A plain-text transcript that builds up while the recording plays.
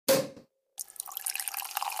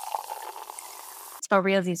for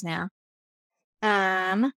realsies now.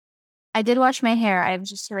 Um, I did wash my hair. I was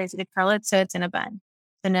just too lazy to curl it, so it's in a bun.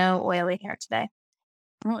 So no oily hair today.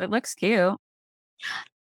 Oh, it looks cute.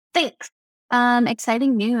 Thanks.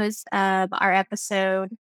 Exciting news. Our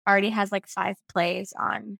episode already has like 5 plays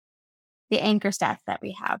on the anchor staff that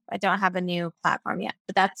we have. I don't have a new platform yet,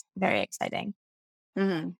 but that's very exciting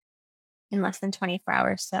Hmm. in less than 24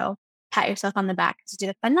 hours. So pat yourself on the back because you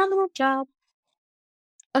did a phenomenal job.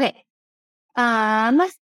 Okay. Um,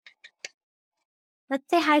 let's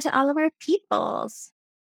say hi to all of our peoples.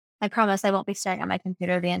 I promise I won't be staring at my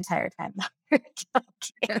computer the entire time that we're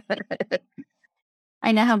talking.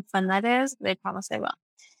 I know how fun that is, but I promise I will.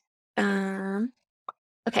 Um,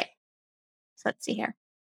 okay. So let's see here.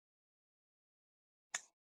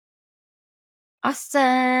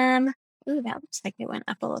 Awesome. Ooh, that looks like it went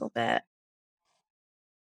up a little bit.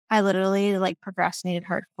 I literally like procrastinated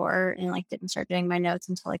hardcore and like didn't start doing my notes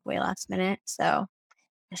until like way last minute. So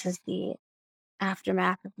this is the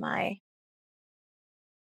aftermath of my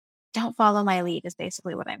don't follow my lead is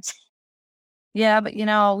basically what I'm saying. Yeah, but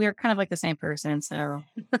we're kind of like the same person, so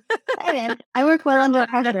Hey man, I work well under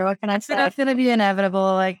pressure. What can I say? that's gonna be inevitable.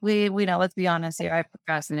 Like we know, let's be honest here. I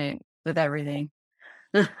procrastinate with everything.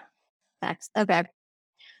 Facts. Okay.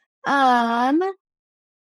 Um,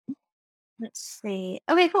 let's see.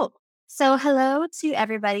 Okay, cool. So hello to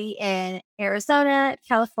everybody in Arizona,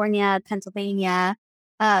 California, Pennsylvania.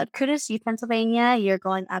 Kudos to you, Pennsylvania. You're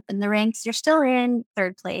going up in the ranks. You're still in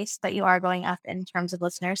third place, but you are going up in terms of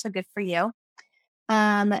listeners. So good for you.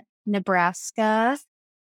 Nebraska,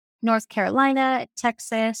 North Carolina,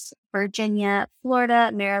 Texas, Virginia,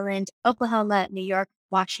 Florida, Maryland, Oklahoma, New York,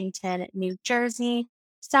 Washington, New Jersey,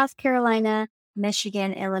 South Carolina,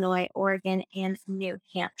 Michigan, Illinois, Oregon, and New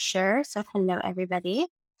Hampshire. So hello, everybody.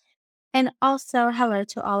 And also hello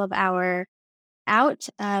to all of our out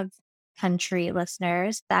of country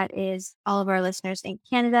listeners. That is all of our listeners in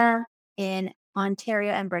Canada, in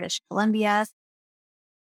Ontario and British Columbia.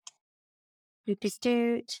 Doot, doot,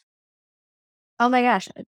 doot. Oh my gosh.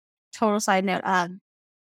 Total side note.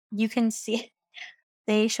 You can see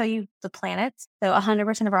they show you the planets. So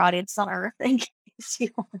 100% of our audience is on Earth in case you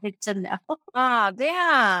wanted to know. Ah,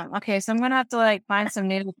 damn. Okay, so I'm gonna have to like find some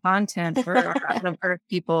native content for out of Earth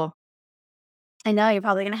people. I know you're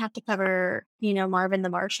probably going to have to cover, Marvin the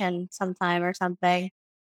Martian sometime or something.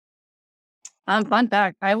 Fun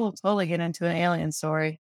fact, I will totally get into an alien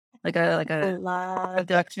story, like a Love it.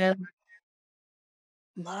 abduction.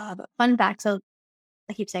 Love it. Fun fact. So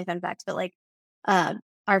I keep saying fun facts, but like uh,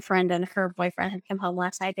 our friend and her boyfriend had come home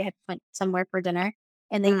last night. They had went somewhere for dinner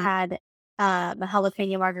and they Mm. had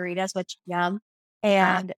jalapeno margaritas, which yum. Ah,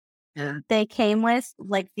 And yeah. they came with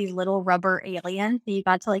like these little rubber aliens that you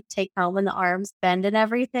got to like take home and the arms bend and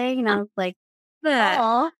everything. And I was like, That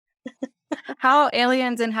oh, how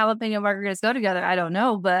aliens and jalapeno margaritas go together, I don't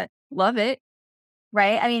know, but love it.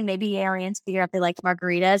 right. I mean, maybe aliens figure out they like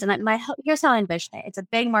margaritas. And here's how I envision it. It's a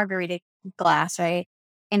big margarita glass, right?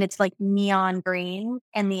 And it's like neon green,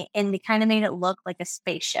 and they kind of made it look like a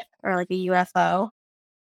spaceship or like a UFO,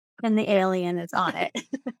 and the alien is on it.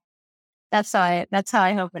 That's how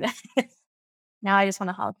I hope it is. Now I just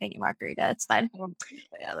want a jalapeno margarita. It's fine,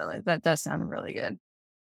 Yeah, that does sound really good.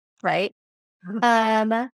 right?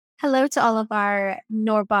 Hello to all of our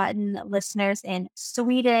Norbotten listeners in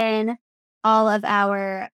Sweden, all of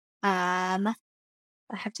our I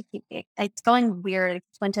have to keep it's going weird. I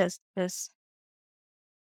just went to this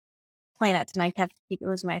planet and I have to keep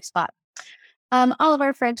losing my spot. All of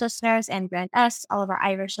our French listeners and Grand S, all of our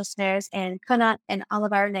Irish listeners and Connaught, and all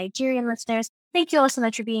of our Nigerian listeners. Thank you all so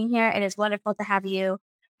much for being here. It is wonderful to have you.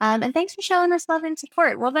 And thanks for showing us love and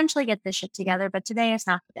support. We'll eventually get this shit together, but today is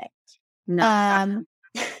not the day. No. Um,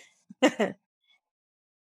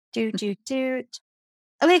 do.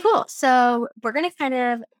 Okay, cool. So we're gonna kind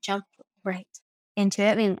of jump right into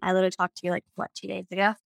it. I mean, I literally talked to you like what 2 days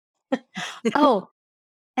ago. Oh,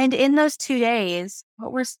 and in those 2 days,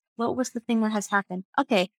 what was the thing that has happened?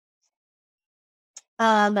 Okay.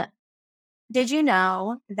 Um, did you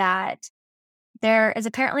know that there is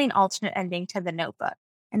apparently an alternate ending to The Notebook?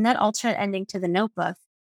 And that alternate ending to The Notebook,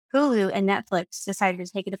 Hulu and Netflix decided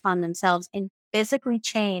to take it upon themselves and physically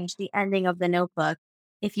change the ending of The Notebook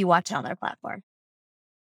if you watch it on their platform.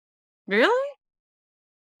 Really?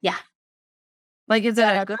 Yeah. Like, is it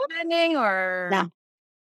a good ending or? No.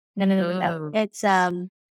 No. Ooh. It's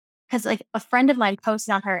because like a friend of mine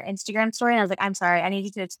posted on her Instagram story, and I was like, I'm sorry, I need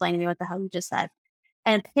you to explain to me what the hell you just said.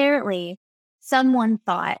 And apparently, someone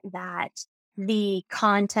thought that the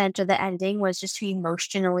content or the ending was just too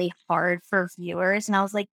emotionally hard for viewers. And I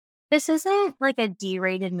was like, this isn't like a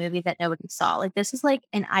D-rated movie that nobody saw. Like, this is like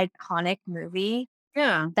an iconic movie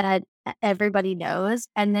Yeah. that everybody knows.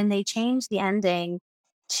 And then they changed the ending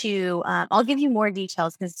to, I'll give you more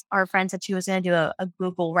details because our friend said she was going to do a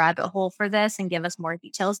Google rabbit hole for this and give us more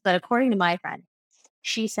details. But according to my friend,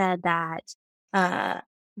 she said that uh,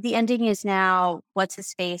 the ending is now what's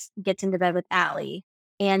his face gets into bed with Allie.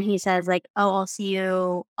 And he says like, "Oh, I'll see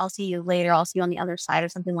you later. I'll see you on the other side," or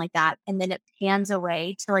something like that. And then it pans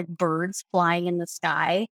away to like birds flying in the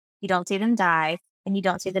sky. You don't see them die, and you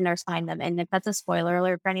don't see the nurse find them. And if that's a spoiler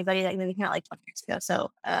alert for anybody that maybe came out like 20 years ago,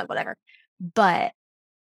 so whatever. But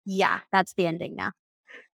yeah, that's the ending now.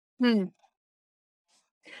 Hmm.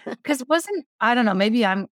 Because wasn't I don't know, maybe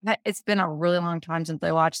it's been a really long time since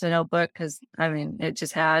I watched The Notebook because I mean, it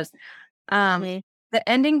just has. Um, Me. the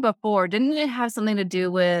ending before, didn't it have something to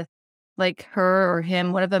do with, like, her or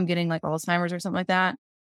him, one of them getting, like, Alzheimer's or something like that?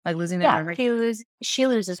 Like, losing their Yeah, memory? she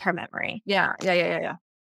loses her memory. Yeah, yeah, yeah, yeah, yeah.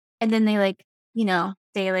 And then they like,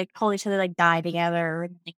 they like hold each other, like die together.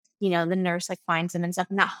 And, like, the nurse like finds them and stuff.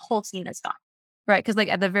 And that whole scene is gone. Right, because like,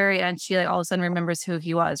 at the very end, she, like, all of a sudden remembers who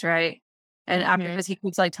he was, right? And after Mhm. because he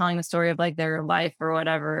keeps, like, telling the story of, like, their life or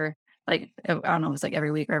whatever, like, I don't know, it was, like,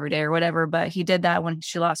 every week or every day or whatever, but he did that when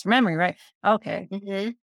she lost her memory, right? Okay.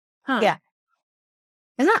 Mhm. Huh. Yeah.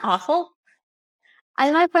 Isn't that awful?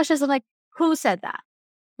 My question is, I'm like, who said that?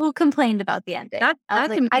 Who complained about the ending? That I was that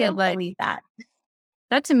like, to me I is, don't like believe that.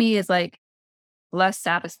 that to me is, like, less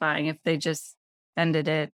satisfying if they just ended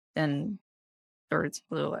it and birds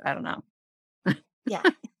flew, I don't know. Yeah.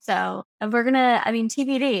 So I mean,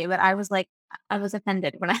 TBD, but I was like, I was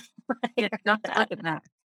offended when I, when I Yeah, heard not to that. look at that.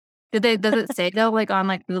 Does it say though, like, on,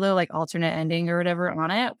 like, Hulu, like, alternate ending or whatever on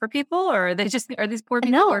it for people? Or are these poor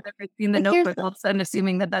people who No, are never seen The but here's Notebook the all of a sudden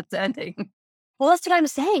assuming that that's the ending? well, that's what I'm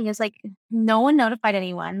saying is like no one notified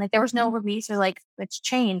anyone. Like there was no Mhm. release or like it's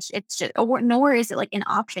changed. It's just or nowhere is it like an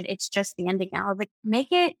option. It's just the ending now. Like make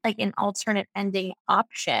it like an alternate ending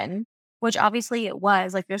option, which obviously it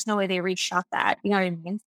was. Like there's no way they reshot that. You know what I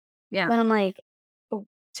mean? Yeah. But I'm like,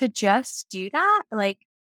 to just do that, like,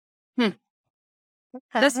 Hmm.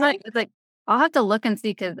 That's okay. funny. It's like, I'll have to look and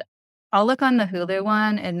see because 'cause I'll look on the Hulu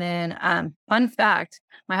one and then, fun fact,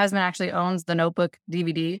 my husband actually owns The Notebook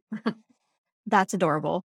DVD. That's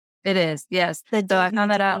adorable. It is, yes. The So I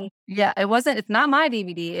found that out. DVD. Yeah, it's not my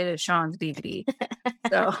DVD, it is Sean's DVD.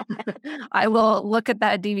 So I will look at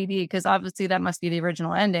that DVD because obviously that must be the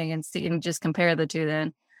original ending and see and just compare the 2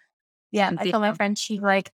 then Yeah, and I see told my how friend, she's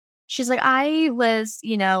like, I was,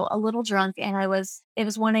 a little drunk and it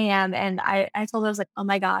was 1 AM and I told her, I was like, oh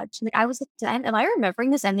my God. She's like, I was like, am I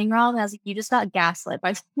remembering this ending wrong? And I was like, you just got gaslit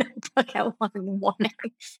by Notebook at 1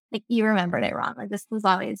 AM. Like you remembered it wrong. Like this was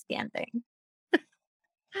always the ending.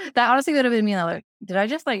 that honestly would have been me, like, "Did I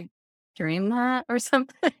just, like, dream that or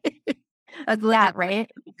something?" That's Yeah, literally what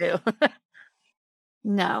right. I do.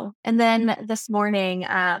 No. And then this morning,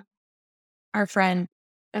 our friend,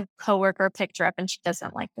 a coworker picked her up and she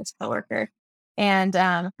doesn't like this coworker. And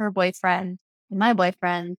her boyfriend and my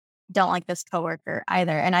boyfriend don't like this coworker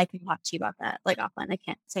either. And I can talk to you about that like offline. I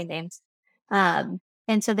can't say names. Um,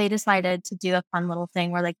 and so they decided to do a fun little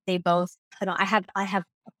thing where like they both put on I have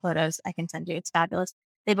photos I can send you. It's fabulous.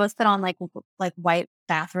 They both put on like white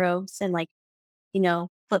bathrobes and like,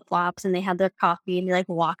 flip flops and they had their coffee and they like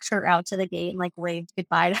walked her out to the gate and like waved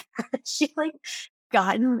goodbye to her. She like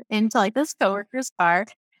gotten into like this coworker's car.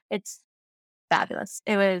 It's fabulous.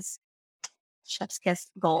 It was chef's kiss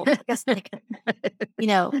gold. I guess like,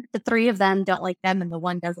 the three of them don't like them and the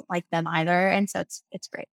one doesn't like them either. And so it's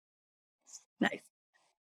great. Nice.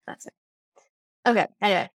 That's it. Okay.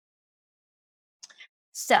 Anyway,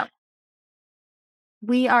 so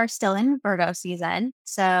we are still in Virgo season.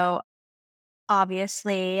 So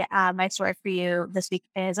obviously, my story for you this week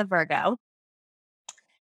is a Virgo.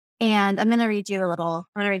 And I'm gonna read you a little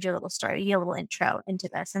story, a little intro into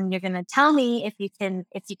this, and you're gonna tell me if you can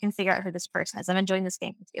figure out who this person is. I'm enjoying this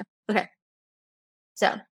game with you. Okay.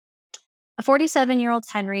 So a 47-year-old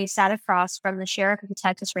Henry sat across from the sheriff of the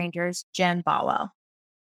Texas Rangers, Jim Bowell,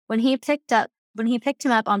 when he picked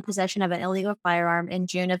him up on possession of an illegal firearm in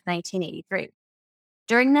June of 1983.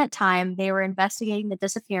 During that time, they were investigating the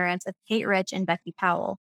disappearance of Kate Rich and Becky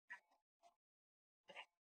Powell.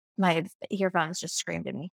 My earphones just screamed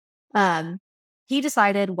at me. Um, he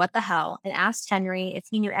decided what the hell and asked Henry if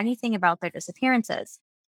he knew anything about their disappearances.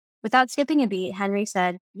 Without skipping a beat, Henry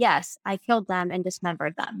said, "Yes, I killed them and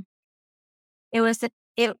dismembered them."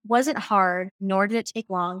 It wasn't hard, nor did it take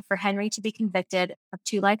long for Henry to be convicted of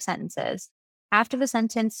 2 life sentences. After the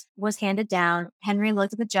sentence was handed down, Henry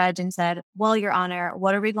looked at the judge and said, "Well, Your Honor,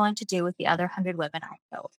 what are we going to do with the other 100 women I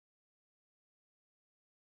killed?"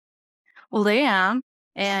 Well, damn.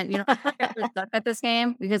 And I really suck at this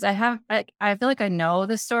game because I feel like I know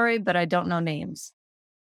the story, but I don't know names.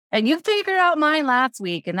 And you figured out mine last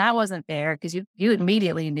week, and that wasn't fair because you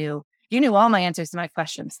immediately knew. You knew all my answers to my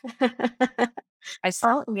questions. I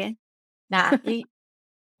saw. Oh, okay. Nah,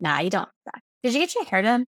 you don't. Did you get your hair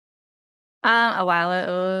done?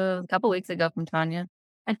 A couple weeks ago from Tanya.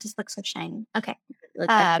 It just looks so shiny. Okay. Like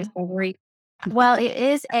Um, extra silvery. well, it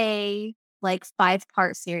is a like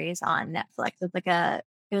 5-part series on Netflix.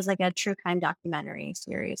 It was like a true crime documentary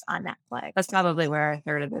series on Netflix. That's probably where I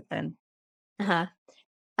heard of it then. Uh-huh.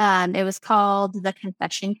 It was called The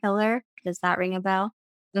Confession Killer. Does that ring a bell?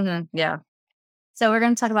 Mm-hmm. Yeah. So we're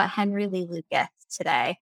going to talk about Henry Lee Lucas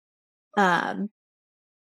today. And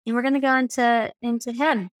we're going to go into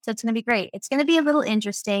him. So it's going to be great. It's going to be a little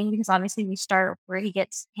interesting because obviously we start where he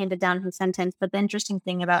gets handed down his sentence. But the interesting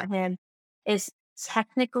thing about him is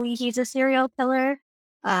technically he's a serial killer.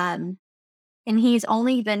 And he's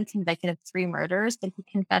only been convicted of 3 murders, but he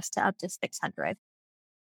confessed to up to 600.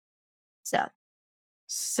 So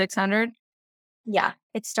 600. yeah,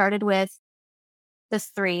 it started with the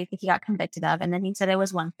 3 that he got convicted of, and then he said it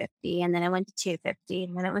was 150, and then it went to 250,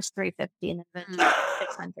 and then it was 350, and then it went to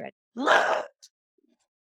 600.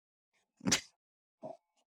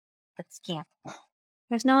 Let's camp.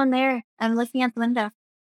 There's no one there. I'm looking out the window.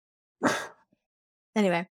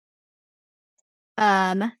 Anyway,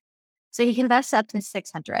 so he confessed up to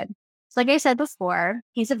 600. So like I said before,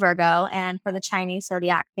 he's a Virgo, and for the Chinese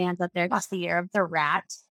zodiac fans out there, that's the year of the rat.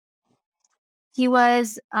 He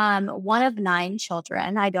was one of 9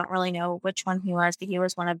 children. I don't really know which one he was, but he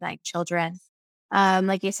was one of 9 children.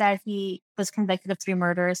 Like you said, he was convicted of 3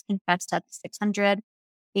 murders, confessed up to 600,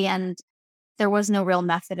 and there was no real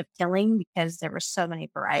method of killing because there were so many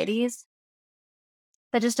varieties.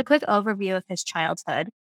 But just a quick overview of his childhood.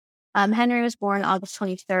 Henry was born August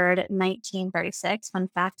 23rd, 1936. Fun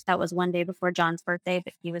fact, that was one day before John's birthday,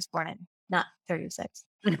 but he was born in not 36.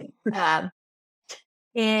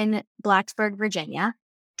 In Blacksburg, Virginia.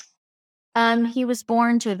 He was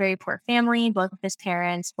born to a very poor family. Both of his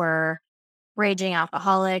parents were raging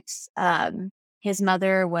alcoholics. His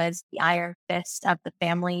mother was the iron fist of the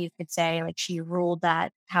family, you could say. Like she ruled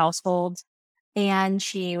that household, and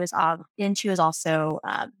she was also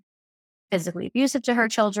physically abusive to her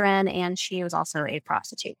children, and she was also a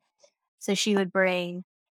prostitute. So she would bring.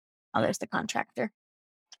 Oh, there's the contractor.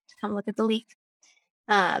 Come look at the leak.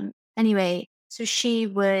 Anyway, so she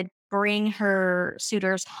would bring her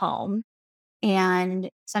suitors home, and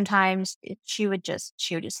sometimes she would just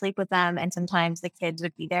sleep with them, and sometimes the kids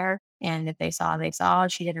would be there, and if they saw, they saw.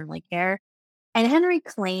 She didn't really care. And Henry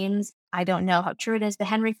claims, I don't know how true it is, but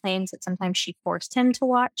Henry claims that sometimes she forced him to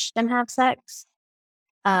watch them have sex.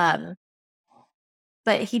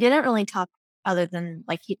 But he didn't really talk other than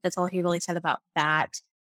that's all he really said about that.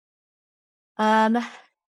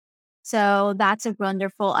 So that's a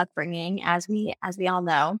wonderful upbringing, as we all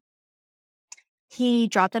know. He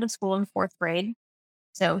dropped out of school in 4th grade,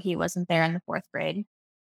 so he wasn't there in the 4th grade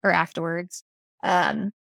or afterwards.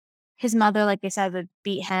 His mother, like I said, would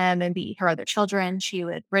beat him and beat her other children. She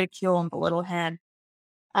would ridicule and belittle him.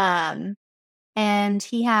 And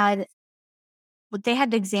they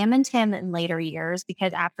had examined him in later years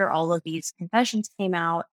because after all of these confessions came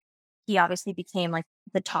out, he obviously became like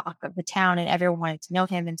the talk of the town and everyone wanted to know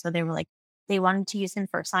him. And so they were like, they wanted to use him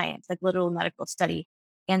for science, like literal medical study.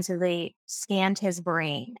 And so they scanned his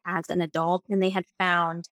brain as an adult, and they had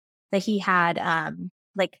found that he had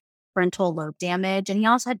like frontal lobe damage. And he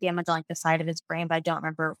also had damage on like the side of his brain, but I don't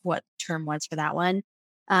remember what the term was for that one.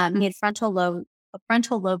 He had frontal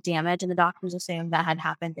lobe damage, and the doctors assumed that had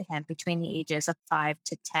happened to him between the ages of 5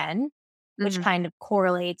 to 10, which kind of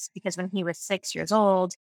correlates because when he was 6 years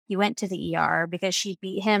old, he went to the ER because she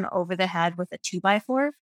beat him over the head with a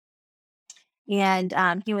 2x4.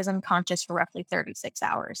 And he was unconscious for roughly 36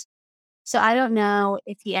 hours. So I don't know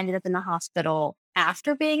if he ended up in the hospital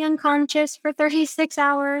after being unconscious for 36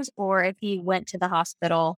 hours or if he went to the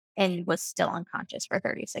hospital and was still unconscious for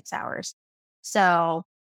 36 hours. So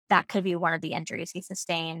that could be one of the injuries he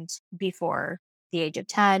sustained before the age of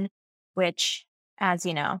 10, which, as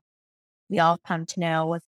you know, we all come to know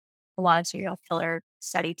with a lot of serial killer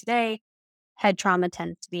study today, head trauma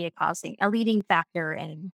tends to be a leading factor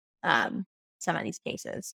in some of these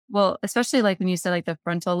cases. Well, especially like when you said like the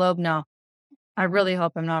frontal lobe. No, I really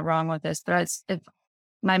hope I'm not wrong with this, but if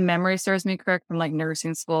my memory serves me correct from like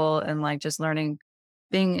nursing school and like just learning,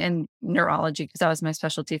 being in neurology, because that was my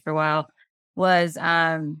specialty for a while, was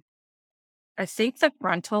I think the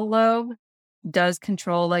frontal lobe does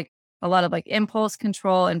control like a lot of like impulse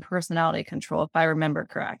control and personality control, if I remember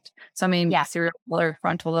correct. So I mean, serial killer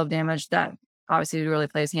frontal lobe damage, that obviously really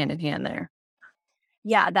plays hand in hand there.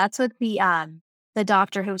 Yeah, that's what the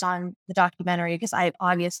doctor who was on the documentary, because I've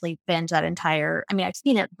obviously binged that entire, I mean, I've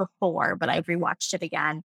seen it before, but I've rewatched it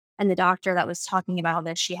again. And the doctor that was talking about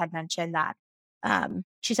this, she had mentioned that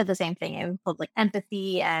she said the same thing. It includes like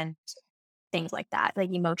empathy and things like that,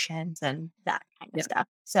 like emotions and that kind of Yeah. stuff.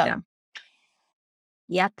 So, Yeah.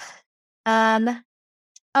 yep.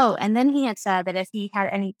 Oh, and then he had said that if he had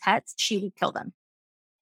any pets, she would kill them.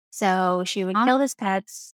 So she would kill his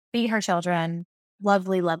pets, feed her children.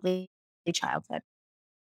 Lovely, lovely childhood.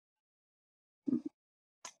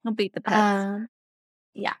 I'll beat the pets.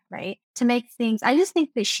 Yeah, right. To make things, I just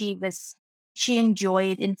think that she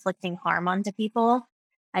enjoyed inflicting harm onto people.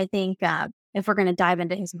 I think if we're going to dive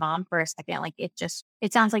into his mom for a second, like it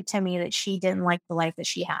sounds like to me that she didn't like the life that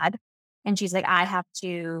she had. And she's like, I have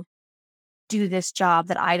to do this job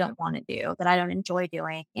that I don't want to do, that I don't enjoy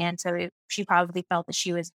doing. And so she probably felt that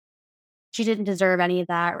she didn't deserve any of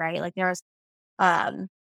that, right? Like there was,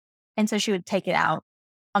 and so she would take it out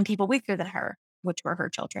on people weaker than her, which were her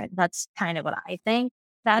children. That's kind of what I think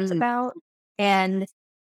that's about. And,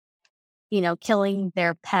 killing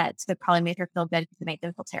their pets that probably made her feel good because it made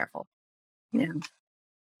them feel terrible.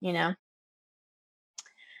 Yeah.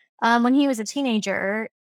 When he was a teenager,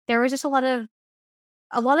 there was just a lot of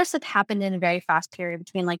stuff happened in a very fast period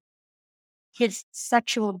between like his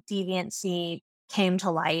sexual deviancy came to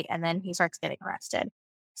light and then he starts getting arrested.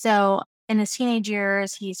 So in his teenage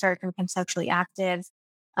years, he started to become sexually active.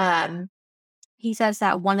 He says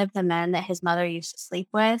that one of the men that his mother used to sleep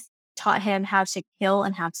with taught him how to kill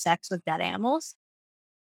and have sex with dead animals.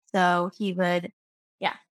 So he would,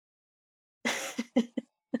 yeah.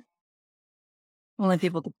 Only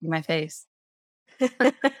people can see my face.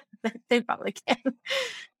 They probably can.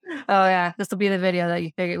 Oh yeah, this will be the video that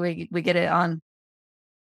you figure we get it on.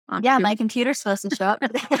 Yeah, my computer's supposed to show up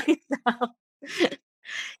today. So.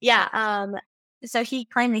 Yeah. So he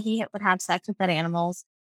claimed that he would have sex with dead animals,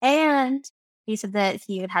 and he said that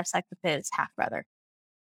he would have sex with his half brother.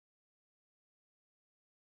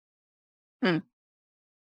 Hmm.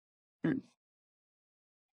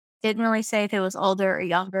 Didn't really say if it was older or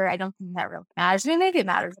younger. I don't think that really matters. I mean, maybe it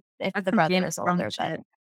matters if the brother is older, but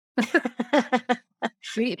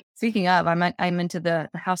Speaking of, I'm into the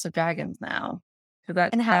House of Dragons now. So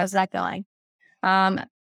and how is that going? Well,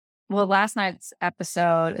 last night's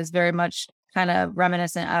episode is very much kind of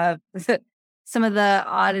reminiscent of some of the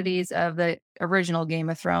oddities of the original Game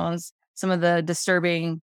of Thrones. Some of the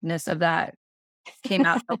disturbingness of that came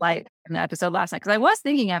out to light in the episode last night. Because I was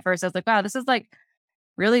thinking at first, I was like, wow, this is like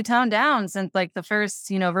really toned down since like the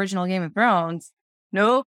first, original Game of Thrones.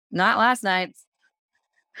 Nope, not last night's.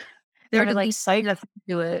 They were like psyched to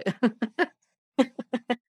do it.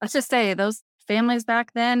 Let's just say those families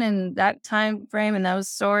back then and that time frame and those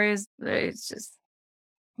stories, it's just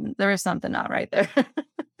there was something not right there.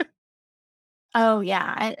 Oh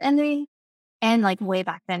yeah, and like way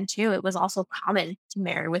back then too, it was also common to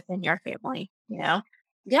marry within your family. Yeah,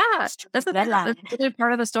 that's the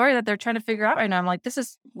part of the story that they're trying to figure out right now. I'm like, this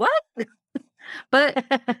is what, but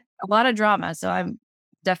a lot of drama. So I'm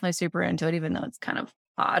definitely super into it, even though it's kind of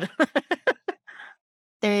odd.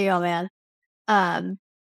 There you go, man.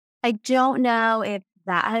 I don't know if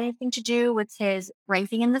that had anything to do with his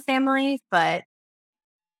ranking in the family, but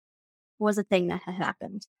was a thing that had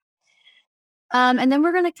happened. And then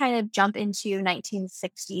we're going to kind of jump into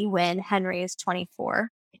 1960 when Henry is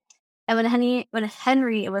 24. And when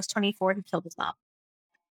Henry was 24, he killed his mom.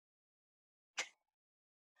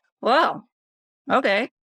 Wow.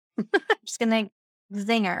 Okay. Just gonna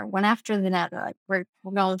zinger one after the other. Like we're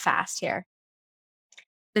going fast here.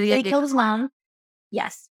 Did he killed his mom?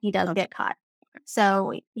 Yes, he does get caught.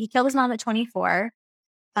 So he killed his mom at 24.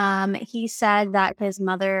 He said that his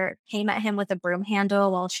mother came at him with a broom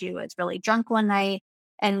handle while she was really drunk one night,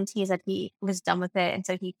 and he said he was done with it, and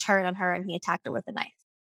so he turned on her and he attacked her with a knife.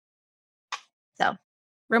 So,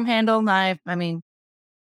 broom handle, knife. I mean,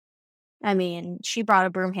 she brought a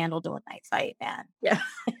broom handle to a knife fight, man. Yeah.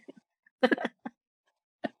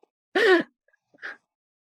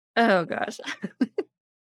 Oh gosh.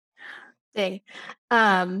 Dang.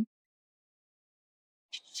 And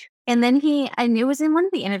then and it was in one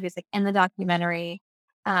of the interviews, like in the documentary,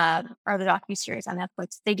 or the docuseries on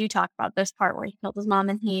Netflix, they do talk about this part where he killed his mom,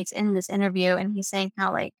 and he's in this interview and he's saying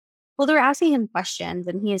how they're asking him questions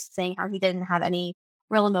and he is saying how he didn't have any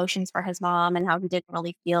real emotions for his mom and how he didn't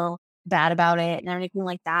really feel bad about it and anything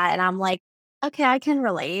like that. And I'm like, okay, I can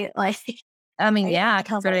relate. Like, I mean, yeah,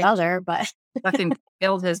 but fucking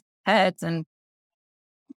killed his pets and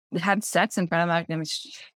had sex in front of him.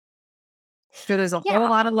 Sure, there's a whole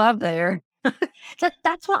lot of love there.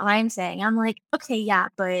 That's what I'm saying. I'm like, okay, yeah,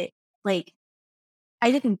 but like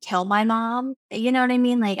I didn't kill my mom. You know what I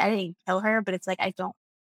mean? Like I didn't kill her, but it's like I don't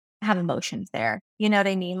have emotions there. You know what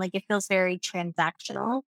I mean? Like it feels very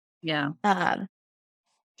transactional. Yeah. Um,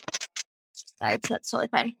 sorry, that's totally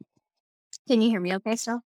fine. Can you hear me okay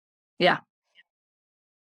still? Yeah.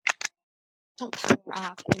 Don't power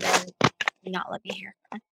off and then not let me hear.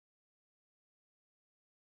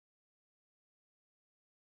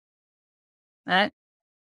 That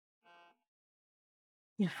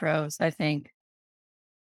you froze, I think.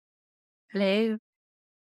 Hello.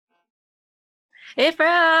 It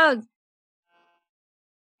froze.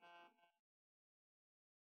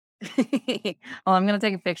 Oh, I'm gonna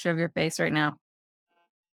take a picture of your face right now.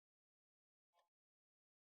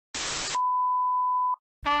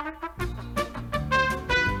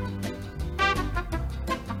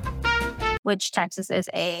 Which Texas is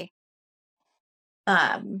a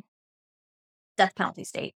um death penalty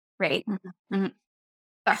state, right? Mhm.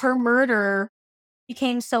 But her murder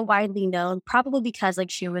became so widely known, probably because like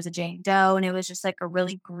she was a Jane Doe and it was just like a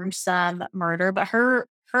really gruesome murder. But her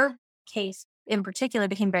case in particular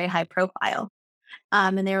became very high profile.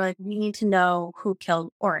 And they were like, we need to know who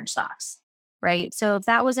killed Orange Socks. Right. So if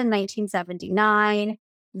that was in 1979,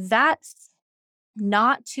 that's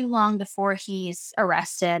not too long before he's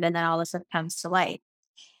arrested and then all this stuff comes to light.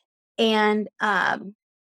 And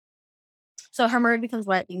so her murder becomes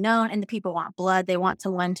widely known and the people want blood. They want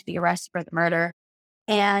someone to be arrested for the murder.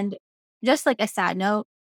 And just like a sad note,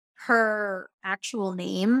 her actual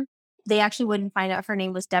name, they actually wouldn't find out her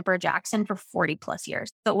name was Deborah Jackson for 40 plus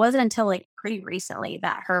years. So it wasn't until like pretty recently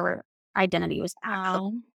that her identity was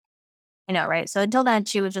actual. I know, right? So until then,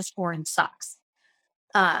 she was just Orange Socks.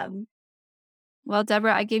 Um, Well,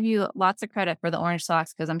 Deborah, I give you lots of credit for the orange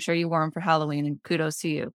socks because I'm sure you wore them for Halloween, and kudos to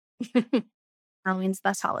you. Halloween's the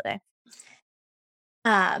best holiday.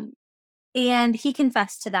 Um, and he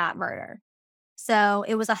confessed to that murder. So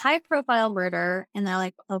it was a high profile murder, and they're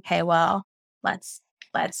like, okay, well, let's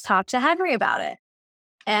talk to Henry about it.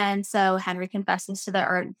 And so Henry confesses to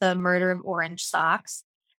the murder of Orange Socks.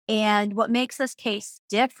 And what makes this case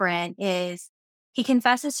different is he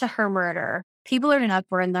confesses to her murder. People are in an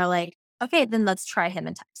uproar and they're like, okay, then let's try him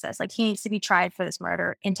in Texas. Like he needs to be tried for this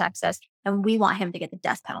murder in Texas. And we want him to get the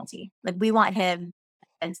death penalty. Like we want him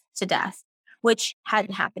sentenced to death, which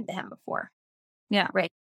hadn't happened to him before. Yeah.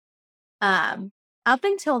 Right. Um, Up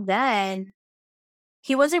until then,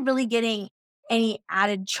 he wasn't really getting any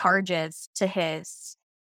added charges to his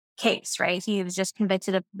case, right? He was just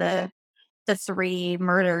convicted of the three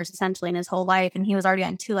murders essentially in his whole life, and he was already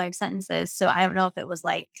on 2 life sentences. So I don't know if it was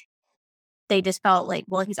like they just felt like,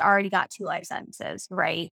 well, he's already got 2 life sentences,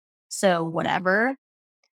 right? So whatever.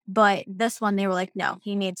 But this one, they were like, no,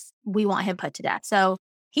 we want him put to death. So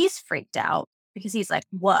he's freaked out because he's like,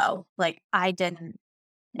 whoa, like I didn't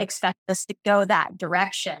expect this to go that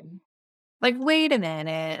direction. Like, wait a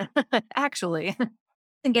minute. Actually,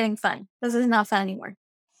 And getting fun. This is not fun anymore.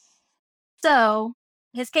 So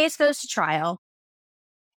his case goes to trial,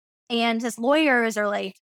 and his lawyers are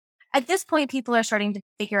like, at this point, people are starting to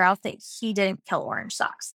figure out that he didn't kill Orange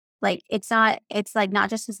Socks. Like it's like not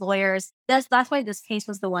just his lawyers. That's why this case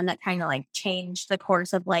was the one that kind of like changed the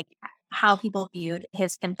course of like how people viewed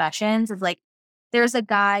his confessions. Is like there's a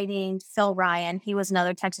guy named Phil Ryan. He was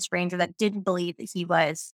another Texas Ranger that didn't believe that he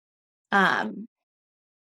was um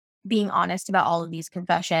being honest about all of these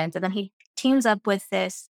confessions. And then he teams up with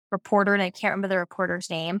this reporter, and I can't remember the reporter's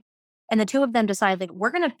name. And the two of them decide, like,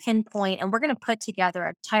 we're going to pinpoint and we're going to put together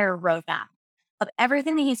an entire roadmap of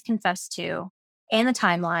everything that he's confessed to and the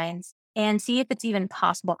timelines and see if it's even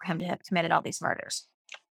possible for him to have committed all these murders.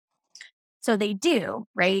 So they do,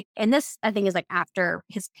 right? And this, I think, is like after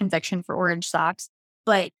his conviction for Orange Socks,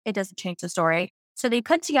 but it doesn't change the story. So they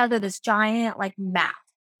put together this giant like map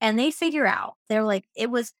and they figure out, they're like, it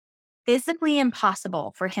was physically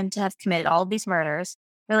impossible for him to have committed all of these murders.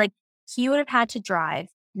 They're like, he would have had to drive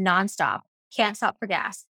nonstop, can't stop for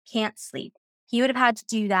gas, can't sleep. He would have had to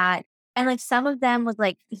do that. And like some of them was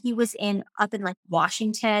like he was in up in like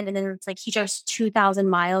Washington, and then it's like he drove 2,000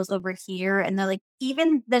 miles over here. And they're like,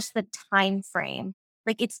 even this the time frame,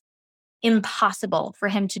 like it's impossible for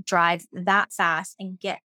him to drive that fast and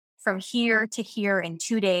get from here to here in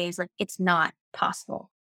 2 days. Like it's not possible.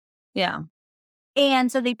 yeah.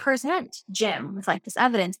 And so they present Jim with like this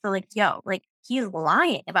evidence. They're like, yo, like he's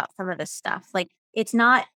lying about some of this stuff. Like it's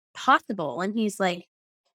not possible. And he's like,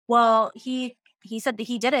 well, he said that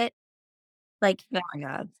he did it. Like, Oh my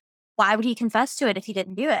God. why would he confess to it if he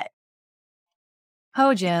didn't do it?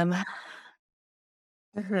 Oh, Jim.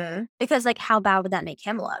 Because like how bad would that make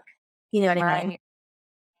him look? You know what I mean?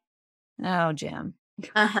 Right. Oh, Jim.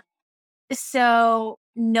 Uh-huh. So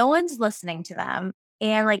no one's listening to them.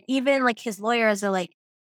 And like, even like his lawyers are like,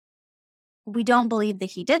 we don't believe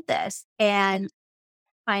that he did this. And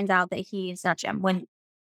finds out that he's not Jim. When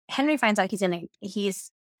Henry finds out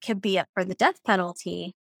he's could be up for the death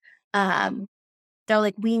penalty, um, they're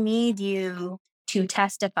like, we need you to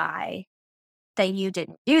testify that you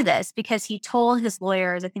didn't do this, because he told his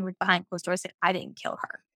lawyers, I think like behind closed doors, that I didn't kill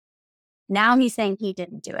her. Now he's saying he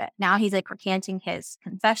didn't do it. Now he's like recanting his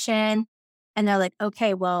confession. And they're like,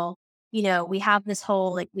 okay, well, we have this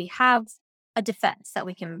whole, like, we have a defense that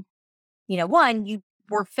we can, one, you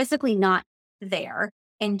were physically not there.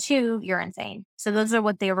 And two, you're insane. So those are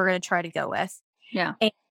what they were going to try to go with. Yeah.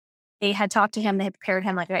 And they had talked to him. They had prepared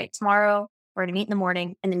him like, all right, tomorrow we're going to meet in the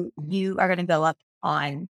morning and then you are going to go up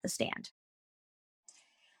on the stand.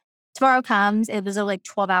 Tomorrow comes. It was like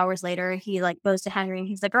 12 hours later. He like goes to Henry and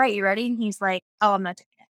he's like, all right, you ready? And he's like, oh, I'm not doing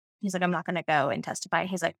it. He's like, I'm not going to go and testify.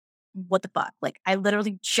 He's like, what the fuck? Like, I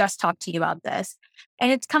literally just talked to you about this.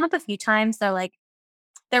 And it's come up a few times.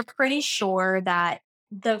 They're pretty sure that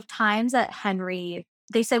the times that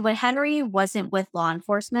they said when Henry wasn't with law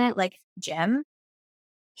enforcement, like Jim,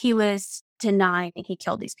 he was denying that he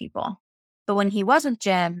killed these people. But when he was with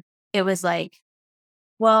Jim, it was like,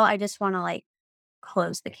 well, I just want to like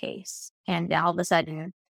close the case. And all of a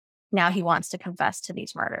sudden, now he wants to confess to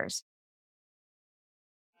these murders.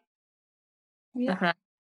 Yeah. Uh-huh.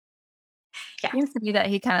 Yeah. Seems to be that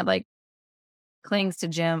he kind of like clings to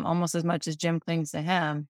Jim almost as much as Jim clings to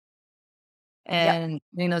him. And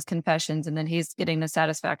getting those confessions, and then he's getting the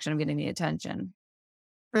satisfaction of getting the attention.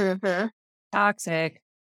 Mm-hmm. Toxic.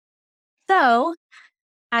 So,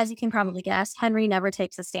 as you can probably guess, Henry never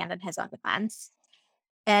takes a stand in his own defense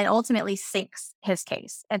and ultimately sinks his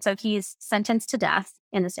case. And so he's sentenced to death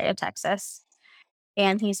in the state of Texas,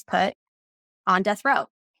 and he's put on death row.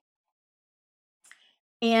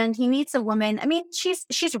 And he meets a woman. I mean, she's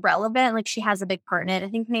relevant. Like, she has a big part in it. I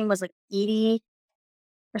think her name was like Edie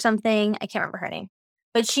or something. I can't remember her name.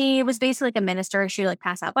 But she was basically like a minister. She would like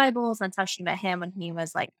pass out Bibles. That's how she met him when he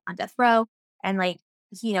was like on death row. And like,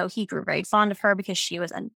 he grew very fond of her because she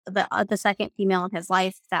was the second female in his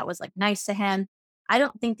life that was like nice to him. I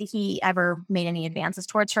don't think that he ever made any advances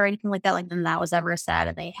towards her or anything like that. Like, none of that was ever said.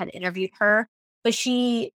 And they had interviewed her. But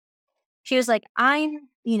she was like, I'm,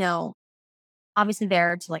 obviously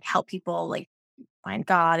there to like help people like find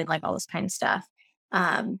God and like all this kind of stuff.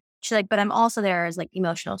 She's like, but I'm also there as like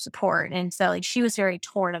emotional support. And so like she was very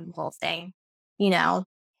torn of the whole thing,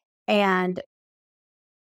 and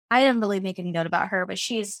I didn't really make any note about her, but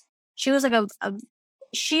she was like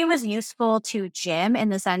she was useful to Jim in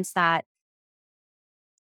the sense that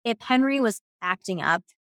if Henry was acting up,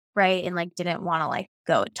 right, and like didn't want to like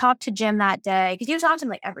go talk to Jim that day, because he was talking to him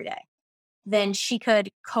like every day, then she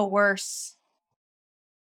could coerce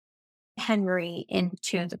Henry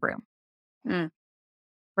into the room. Mm.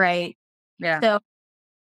 Right. Yeah. So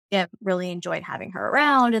yeah, really enjoyed having her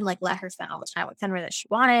around and like let her spend all the time with Henry that she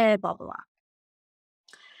wanted, blah, blah, blah.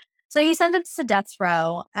 So he's sentenced to death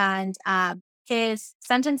row, and his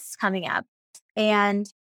sentence is coming up. And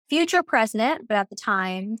future president, but at the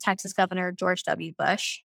time, Texas Governor George W.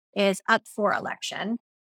 Bush is up for election,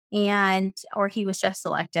 or he was just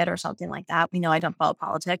elected or something like that. We know I don't follow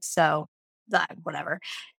politics, so that whatever.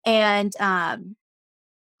 And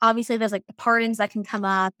obviously there's like the pardons that can come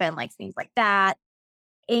up and like things like that.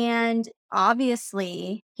 And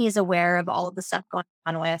obviously he's aware of all of the stuff going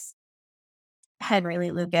on with Henry Lee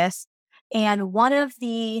Lucas. And one of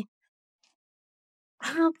the, I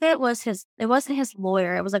don't know if it wasn't his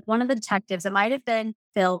lawyer. It was like one of the detectives. It might have been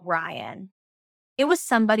Phil Ryan. It was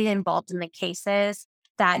somebody involved in the cases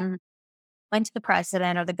that went to the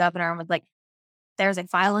president or the governor and was like, there's a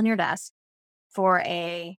file on your desk for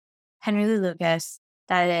a Henry Lee Lucas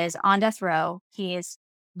that is on death row. He is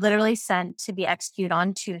literally sent to be executed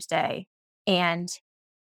on Tuesday. And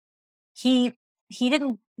he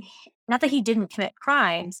didn't, not that he didn't commit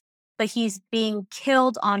crimes, but he's being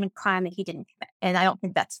killed on a crime that he didn't commit. And I don't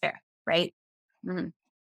think that's fair, right? Mm-hmm.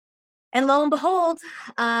 And lo and behold,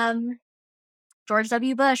 George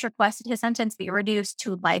W. Bush requested his sentence be reduced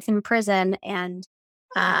to life in prison. And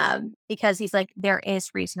because he's like, there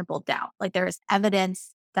is reasonable doubt. Like, there is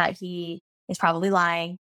evidence that he is probably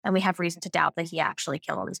lying, and we have reason to doubt that he actually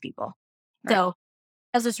killed all these people. Right. So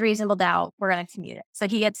as there's reasonable doubt, we're going to commute it. So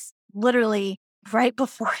he gets literally right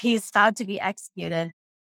before he's about to be executed,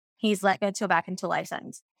 he's let go back into life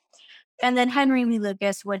sentence. And then Henry Lee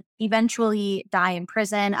Lucas would eventually die in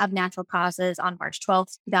prison of natural causes on March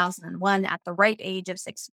 12th, 2001 at the ripe age of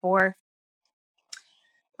 64.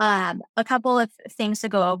 A couple of things to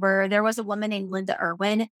go over. There was a woman named Linda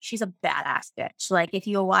Irwin. She's a badass bitch. Like, if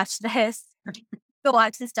you watch this, go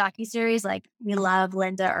watch this docuseries. Like, we love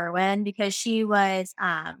Linda Irwin because she was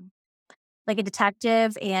like a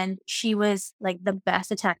detective, and she was like the best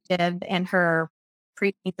detective in her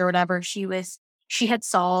precinct or whatever. She had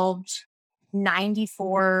solved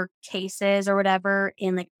 94 cases or whatever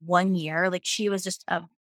in like 1 year. Like, she was just a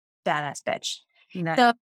badass bitch. No.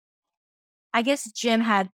 So I guess Jim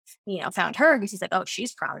had, found her because he's like, oh,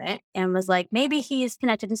 she's prominent, and was like, maybe he's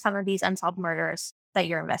connected to some of these unsolved murders that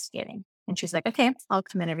you're investigating. And she's like, okay, I'll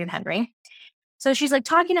come interview Henry. So she's like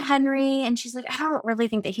talking to Henry, and she's like, I don't really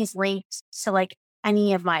think that he's linked to like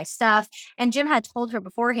any of my stuff. And Jim had told her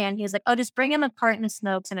beforehand, he was like, oh, just bring him a carton of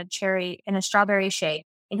smokes and a strawberry shake,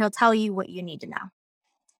 and he'll tell you what you need to know.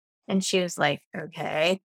 And she was like,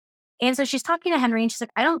 okay. And so she's talking to Henry, and she's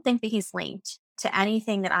like, I don't think that he's linked to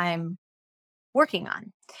anything that I'm working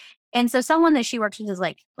on. And so someone that she works with is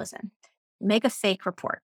like, listen, make a fake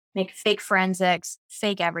report, make fake forensics,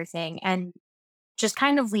 fake everything, and just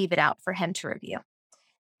kind of leave it out for him to review.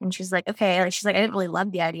 And she's like, okay. Like, she's like, I didn't really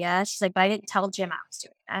love the idea. She's like, but I didn't tell Jim I was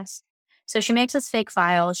doing this. So she makes this fake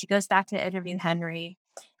file. She goes back to interview Henry.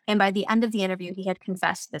 And by the end of the interview, he had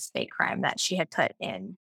confessed this fake crime that she had put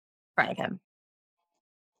in front of him.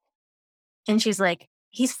 And she's like,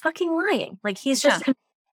 he's fucking lying. Like, he's just for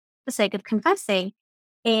the sake of confessing.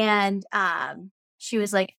 And she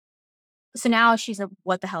was like, so now she's like,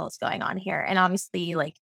 what the hell is going on here? And obviously,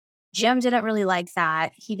 like, Jim didn't really like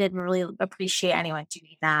that. He didn't really appreciate anyone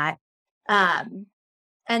doing that. And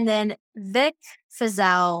then Vic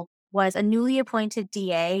Feazell was a newly appointed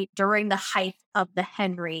DA during the height of the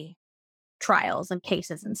Henry trials and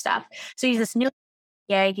cases and stuff. So he's this new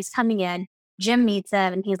DA. He's coming in. Jim meets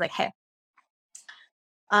him, and he's like, hey,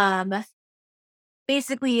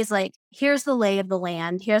 basically he's like, here's the lay of the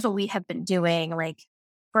land. Here's what we have been doing. Like,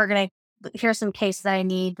 here's some cases that I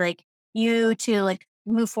need like you to like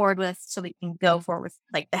move forward with so we can go forward with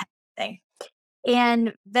like that thing.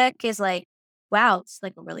 And Vic is like, wow, it's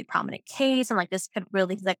like a really prominent case. And like, this could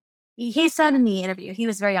really, he's like, he said in the interview, he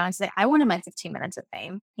was very honest. Like, I wanted my 15 minutes of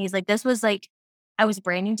fame. He's like, this was like, I was a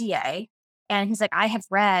brand new DA. And he's like, I have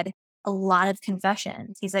read a lot of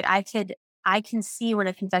confessions. He's like, I can see when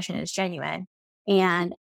a confession is genuine.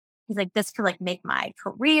 And he's like, this could like make my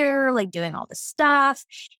career, like doing all this stuff.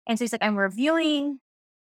 And so he's like, I'm reviewing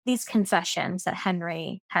these confessions that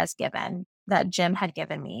Henry has given, that Jim had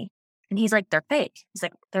given me. And he's like, they're fake. He's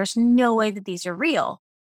like, there's no way that these are real.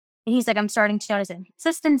 And he's like, I'm starting to notice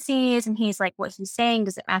inconsistencies. And he's like, what he's saying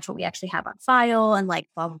doesn't match what we actually have on file, and like,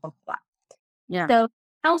 blah, blah, blah, blah. Yeah. So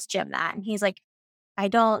tells Jim that. And he's like, I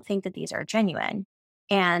don't think that these are genuine.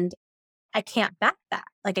 And I can't back that.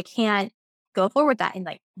 Like, I can't go forward with that. And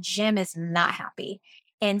like, Jim is not happy.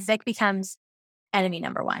 And Vic becomes enemy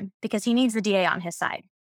number one because he needs the DA on his side.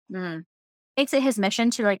 Makes it his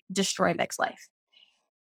mission to like destroy Vic's life.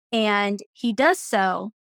 And he does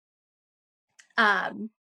so.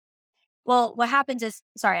 Well, what happens is,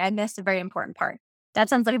 sorry, I missed a very important part. That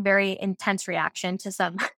sounds like a very intense reaction to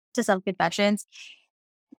some confessions.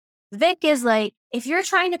 Vic is like, if you're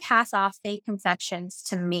trying to pass off fake confessions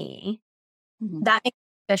to me, that makes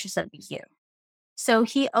me suspicious of you. So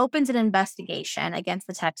he opens an investigation against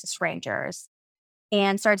the Texas Rangers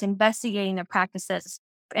and starts investigating their practices,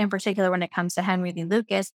 in particular when it comes to Henry Lee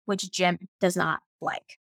Lucas, which Jim does not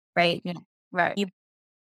like, right? Yeah. Right.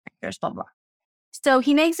 Blah, blah. So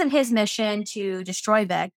he makes it his mission to destroy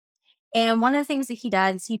Vic. And one of the things that he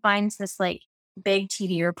does, he finds this like big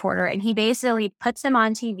TV reporter, and he basically puts him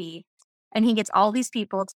on TV, and he gets all these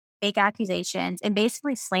people to make accusations and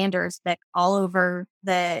basically slanders Vic all over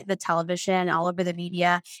the television, all over the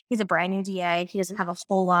media. He's a brand new DA. He doesn't have a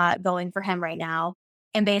whole lot going for him right now.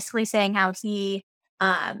 And basically saying how he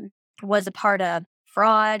was a part of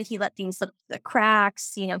fraud. He let things slip through the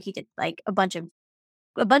cracks. He did like a bunch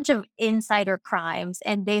of insider crimes,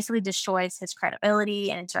 and basically destroys his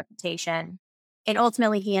credibility and his reputation. And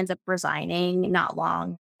ultimately he ends up resigning not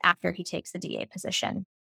long after he takes the DA position.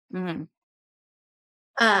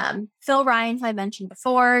 Phil Ryan, who I mentioned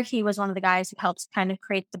before, he was one of the guys who helped kind of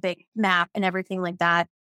create the big map and everything like that.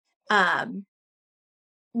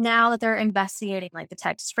 Now that they're investigating like the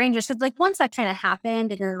Texas Rangers, because like once that kind of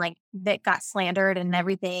happened, and then like Vic got slandered and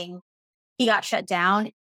everything, he got shut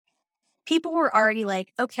down. People were already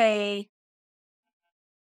like, okay,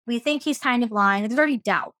 we think he's kind of lying. There's already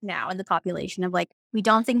doubt now in the population of like, we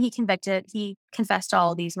don't think he confessed to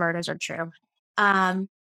all these murders are true.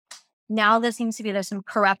 Now there seems to be, there's some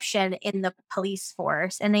corruption in the police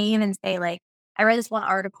force. And they even say like, I read this one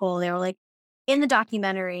article, they were like, in the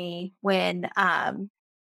documentary when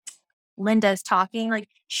Linda's talking, like,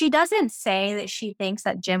 she doesn't say that she thinks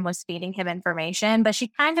that Jim was feeding him information, but she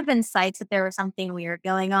kind of incites that there was something weird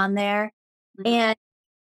going on there. Mhm. And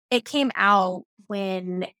it came out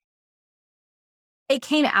when it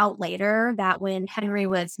came out later that when Henry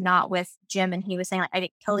was not with Jim and he was saying, like, I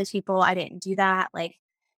didn't kill these people, I didn't do that. Like,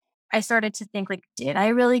 I started to think, like, did I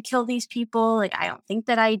really kill these people? Like, I don't think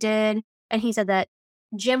that I did. And he said that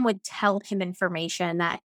Jim would tell him information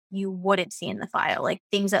that you wouldn't see in the file, like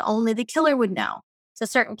things that only the killer would know. So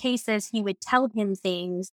certain cases, he would tell him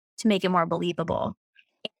things to make it more believable.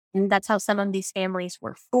 And that's how some of these families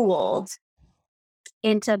were fooled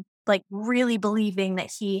into like really believing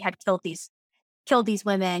that he had killed these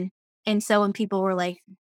women. And so when people were like,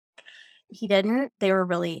 he didn't, they were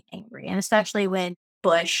really angry. And especially when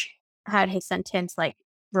Bush had his sentence like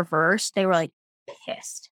reversed, they were like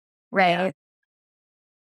pissed. Yeah. Right.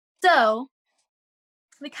 So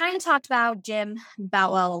we kind of talked about Jim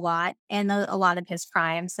Boutwell a lot and a lot of his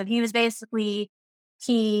crimes. So he was basically,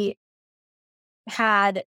 he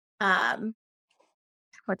had, um,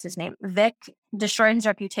 what's his name? Vic destroyed his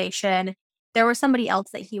reputation. There was somebody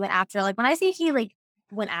else that he went after. Like when I say he like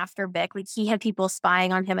went after Vic, like he had people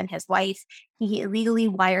spying on him and his wife. He illegally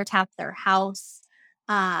wiretapped their house.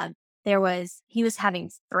 Um, he was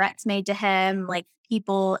having threats made to him. Like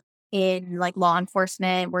people in like law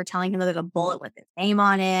enforcement were telling him that there's a bullet with his name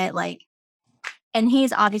on it. Like, and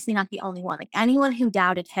he's obviously not the only one. Like anyone who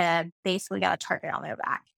doubted him basically got a target on their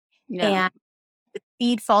back. Yeah. And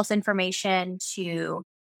feed false information to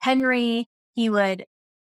Henry. He would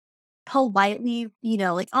politely,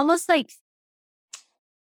 like almost like,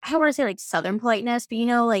 I don't want to say like Southern politeness, but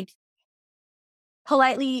like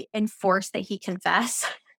politely enforce that he confess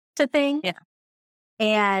to things. Yeah.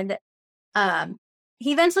 And um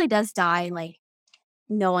he eventually does die. Like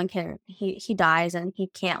no one can he dies and he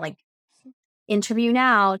can't like interview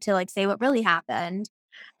now to like say what really happened.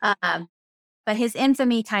 Um but his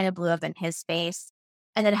infamy kind of blew up in his face.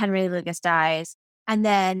 And then Henry Lucas dies. And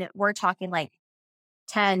then we're talking like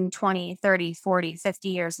 10, 20, 30, 40, 50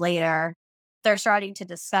 years later, they're starting to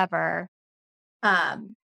discover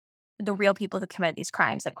um, the real people who committed these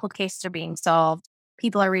crimes. That cold cases are being solved.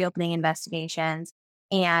 People are reopening investigations.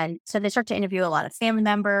 And so they start to interview a lot of family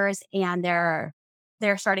members and they're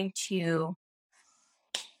starting to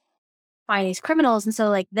find these criminals. And so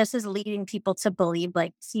like this is leading people to believe,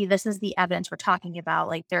 like, see, this is the evidence we're talking about.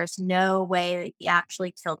 Like there's no way that he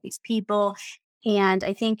actually killed these people. And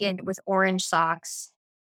I think with Orange Socks,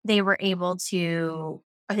 they were able to,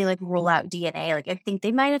 I think, like rule out DNA. Like I think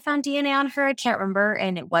they might have found DNA on her. I can't remember.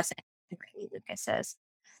 And it wasn't Ray Lucas's.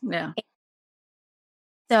 Yeah.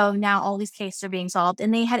 So now all these cases are being solved.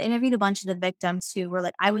 And they had interviewed a bunch of the victims who were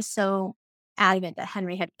like, I was so adamant that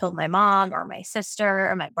Henry had killed my mom or my sister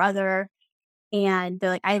or my brother. And they're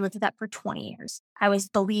like, I lived with that for 20 years. I was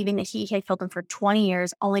believing that he had killed them for 20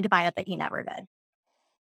 years, only to find out that he never did.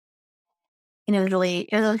 And it was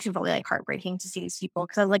actually really like heartbreaking to see these people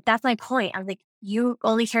because I was like, that's my point. I was like, you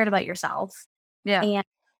only cared about yourself Yeah. and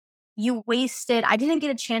you wasted, I didn't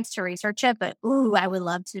get a chance to research it, but ooh, I would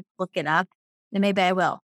love to look it up and maybe I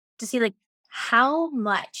will to see like how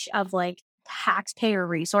much of like taxpayer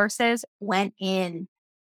resources went in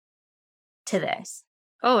to this,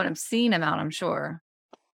 Oh, an obscene amount, I'm sure.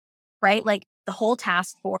 right? Like the whole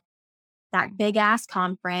task force, that big ass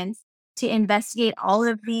conference to investigate all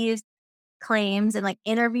of these claims and like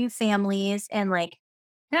interview families and like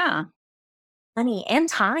Yeah. money and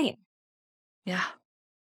time. Yeah.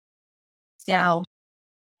 Yeah. So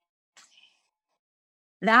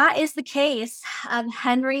that is the case of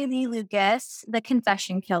Henry Lee Lucas, the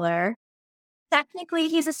confession killer. Technically,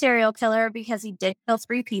 he's a serial killer because he did kill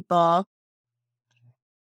 3 people.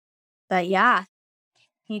 But yeah,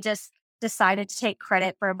 he just decided to take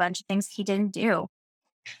credit for a bunch of things he didn't do.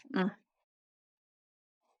 Mm.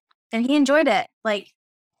 And he enjoyed it. Like,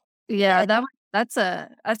 Yeah. That's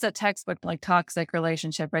a textbook like toxic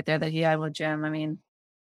relationship right there that he had with Jim. I mean,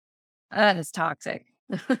 that is toxic.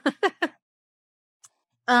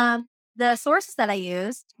 the sources that I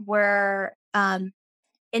used were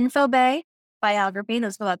Infobay, Biography.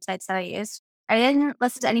 Those were the websites that I used. I didn't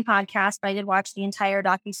listen to any podcast, but I did watch the entire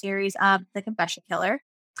docuseries of The Confession Killer.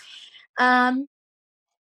 Um,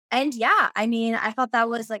 and yeah, I mean, I thought that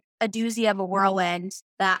was like a doozy of a whirlwind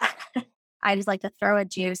that I just like to throw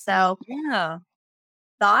at you. So, Yeah.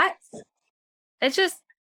 thoughts? It's just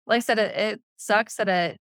like I said, it sucks that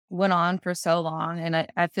it went on for so long. And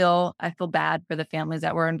I feel bad for the families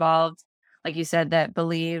that were involved. Like you said, that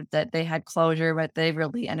believed that they had closure, but they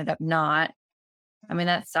really ended up not. I mean,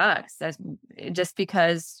 that sucks. That's just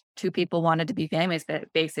because two people wanted to be famous,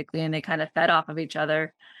 basically, and they kind of fed off of each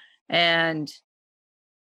other. And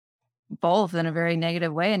both in a very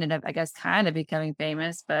negative way ended up, I guess, kind of becoming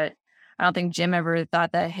famous. But I don't think Jim ever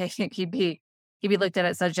thought that, hey, he'd be looked at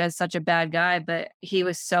as such a bad guy. But he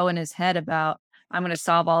was so in his head about, I'm going to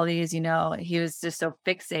solve all these, he was just so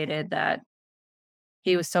fixated that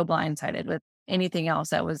he was so blindsided with anything else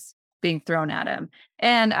that was being thrown at him.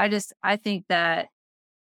 And I think that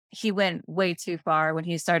he went way too far when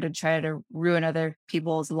he started trying to ruin other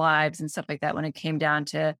people's lives and stuff like that when it came down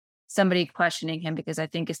to somebody questioning him. Because I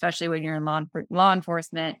think, especially when you're in law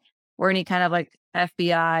enforcement or any kind of like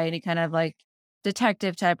FBI, any kind of like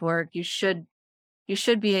detective type work, you should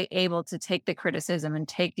be able to take the criticism and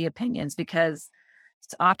take the opinions, because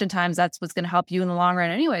oftentimes that's what's going to help you in the long run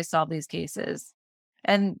anyway, solve these cases.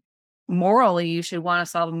 And morally, you should want to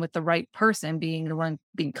solve them with the right person being the one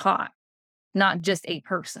being caught, not just a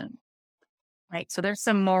person. Right. So there's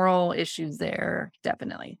some moral issues there,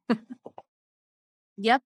 definitely.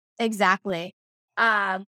 Yep, exactly.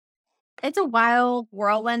 Um, it's a wild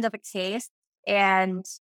whirlwind of a case, and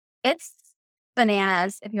it's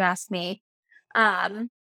bananas, if you ask me. Um,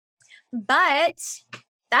 but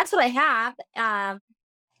that's what I have.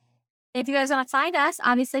 If you guys want to find us,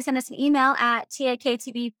 obviously send us an email at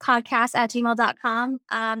taktbpodcast@gmail.com,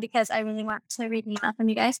 because I really want to read an email from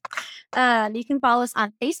you guys. You can follow us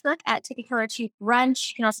on Facebook at Take a Killer to Brunch.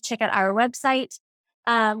 You can also check out our website,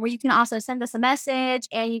 where you can also send us a message,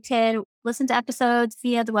 and you can listen to episodes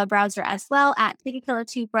via the web browser as well at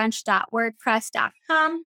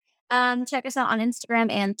takeakiller2brunch.wordpress.com. Check us out on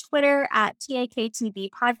Instagram and Twitter at TAKTB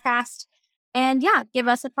Podcast. And yeah, give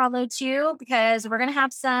us a follow too, because we're going to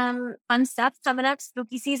have some fun stuff coming up.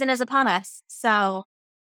 Spooky season is upon us. So,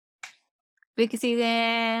 spooky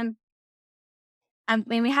season. I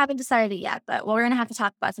mean, we haven't decided it yet, but we're going to have to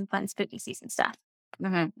talk about some fun spooky season stuff.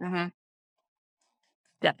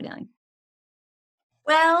 Definitely.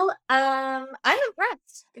 Well, I'm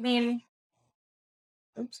impressed. I mean,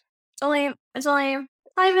 it's only 5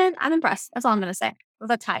 minutes. I'm impressed. That's all I'm going to say with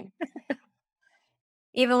the time.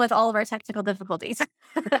 Even with all of our technical difficulties.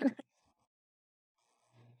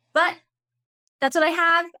 But that's what I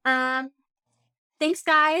have. Thanks,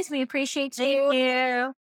 guys. We appreciate you. Thank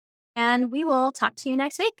you. And we will talk to you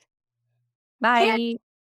next week. Bye.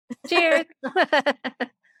 Cheers. What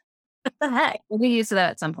the heck? We'll be used to that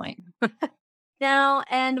at some point. No,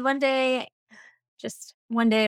 and one day, just one day